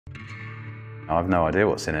I've no idea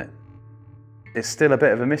what's in it. It's still a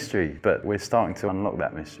bit of a mystery, but we're starting to unlock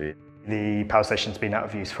that mystery. The power station's been out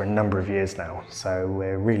of use for a number of years now, so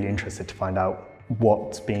we're really interested to find out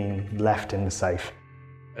what's been left in the safe.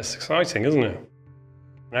 It's exciting, isn't it?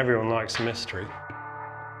 Everyone likes a mystery.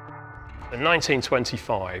 In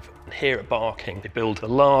 1925, here at Barking, they built the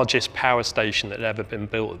largest power station that had ever been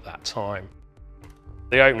built at that time.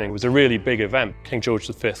 The opening was a really big event. King George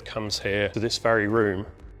V comes here to this very room,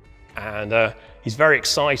 and he's very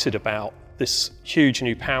excited about this huge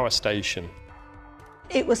new power station.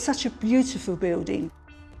 It was such a beautiful building.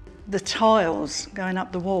 The tiles going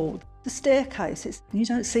up the wall, the staircases, you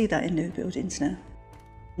don't see that in new buildings now.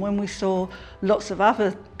 When we saw lots of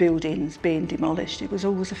other buildings being demolished, it was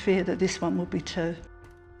always a fear that this one would be too.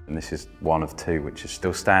 And this is one of two which is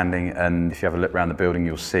still standing, and if you have a look around the building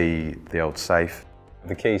you'll see the old safe.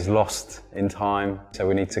 The key's lost in time, so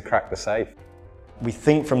we need to crack the safe. We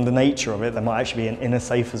think from the nature of it there might actually be an inner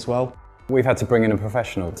safe as well. We've had to bring in a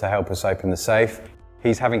professional to help us open the safe.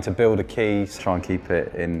 He's having to build a key to try and keep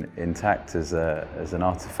it intact as an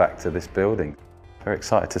artefact of this building. Very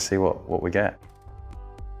excited to see what we get.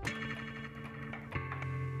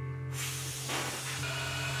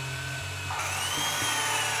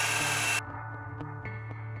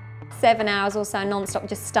 "7 hours or so non-stop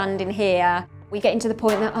just standing here. We get into the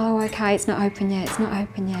point that, oh, okay, it's not open yet, it's not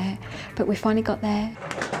open yet. But we finally got there.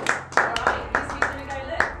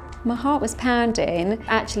 My heart was pounding.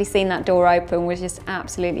 Actually seeing that door open was just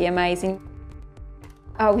absolutely amazing.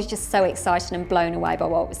 I was just so excited and blown away by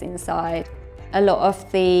what was inside. A lot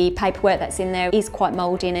of the paperwork that's in there is quite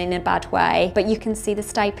mouldy and in a bad way, but you can see the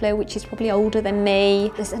stapler, which is probably older than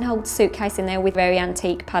me. There's an old suitcase in there with very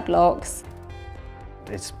antique padlocks.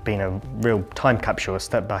 It's been a real time capsule, a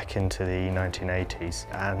step back into the 1980s,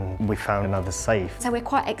 and we found another safe. So we're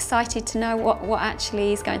quite excited to know what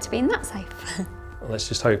actually is going to be in that safe. Well, let's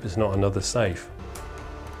just hope it's not another safe.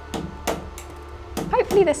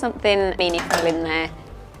 Hopefully there's something meaningful in there,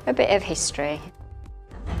 a bit of history.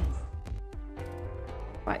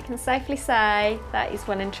 Right, I can safely say that is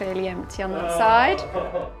well and truly empty on that side.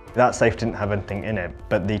 That safe didn't have anything in it,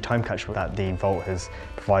 but the time capsule that the vault has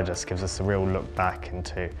provided us gives us a real look back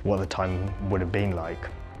into what the time would have been like.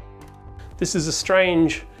 This is a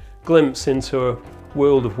strange glimpse into a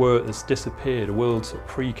world of work that's disappeared, a world sort of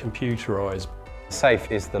pre-computerised. The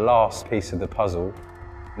safe is the last piece of the puzzle.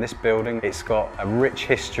 In this building, it's got a rich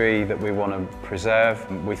history that we want to preserve.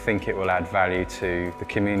 We think it will add value to the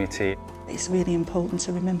community. It's really important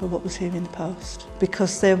to remember what was here in the past,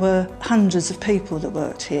 because there were hundreds of people that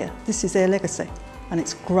worked here. This is their legacy, and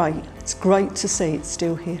it's great. It's great to see it's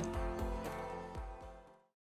still here.